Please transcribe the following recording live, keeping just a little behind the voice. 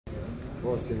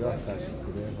Welcome.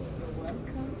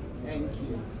 Thank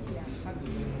you. We are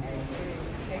happy and very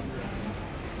expectant.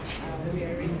 We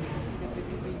are ready to see the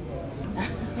baby being born.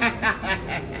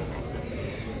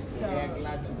 We are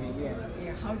glad to be here.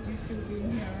 Yeah, how do you feel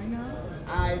being here right now?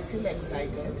 I feel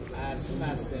excited as soon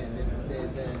as the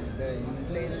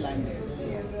plane landed.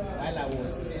 While I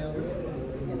was still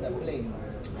in the plane,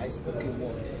 I spoke a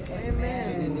word to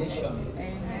the nation.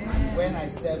 Amen. When I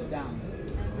stepped down,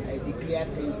 I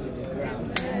declared things to the ground.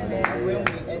 When we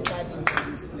entered into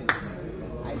this place,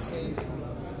 I said,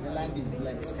 the land is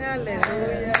blessed.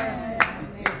 Hallelujah.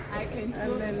 I can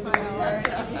feel the fire.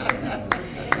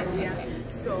 Yeah.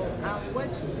 So, what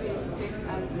should we expect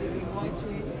as Living One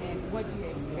Church, and what do you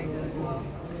expect as well?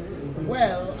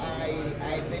 Well,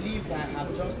 I believe I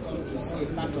have just come to see a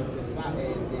part of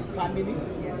the family.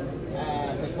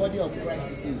 The body of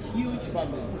Christ is a huge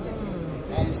family.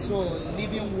 And so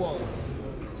Living Word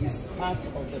is part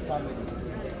of the family.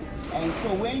 And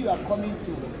so when you are coming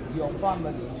to your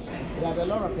family, you have a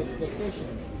lot of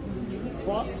expectations.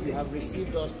 First, you have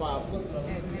received us powerful.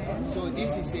 So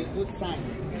this is a good sign.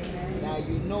 Now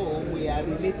you know we are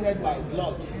related by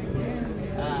blood,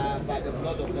 by the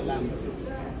blood of the Lamb.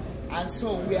 And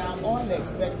so we are all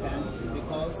expectant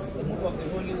because the move of the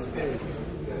Holy Spirit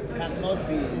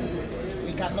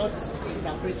we cannot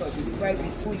interpret or describe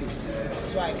it fully.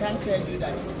 So I can't tell you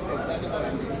that this is exactly what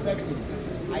I'm expecting.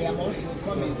 I am also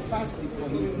coming fasting for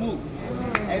his move.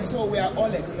 And so we are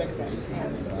all expectant.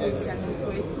 Yes. We cannot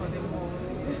wait for the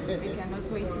move. We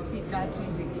cannot wait to see God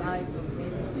changing lives of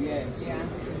people. Yes.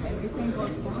 Yes. And we thank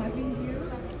God for having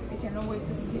you. We cannot wait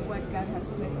to see what God has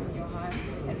placed in your heart,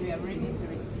 and we are ready to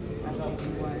receive as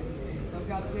everyone. So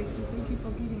God bless you. Thank you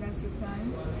for giving us your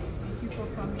time. Thank you for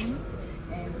coming,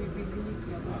 and we believe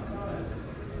you are going to be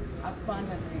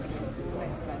abundantly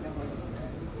blessed by the Holy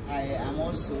Spirit. I am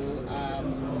also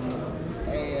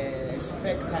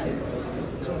expectant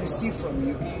to receive from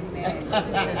you. Amen.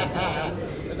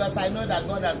 Because I know that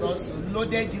God has also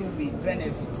loaded you with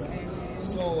benefits. Amen.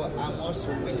 So I'm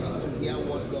also waiting to hear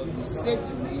what God will say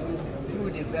to me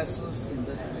through the vessels in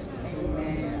this place.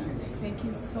 Amen. Yeah. Thank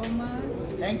you so much.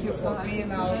 Thank you for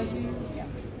being out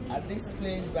at this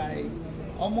place by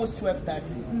almost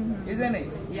 12:30, isn't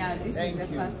it? Yeah, this is the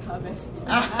first harvest.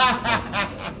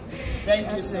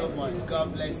 Thank you so much.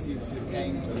 God bless you too.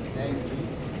 Thank you. Thank you.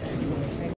 Thank you.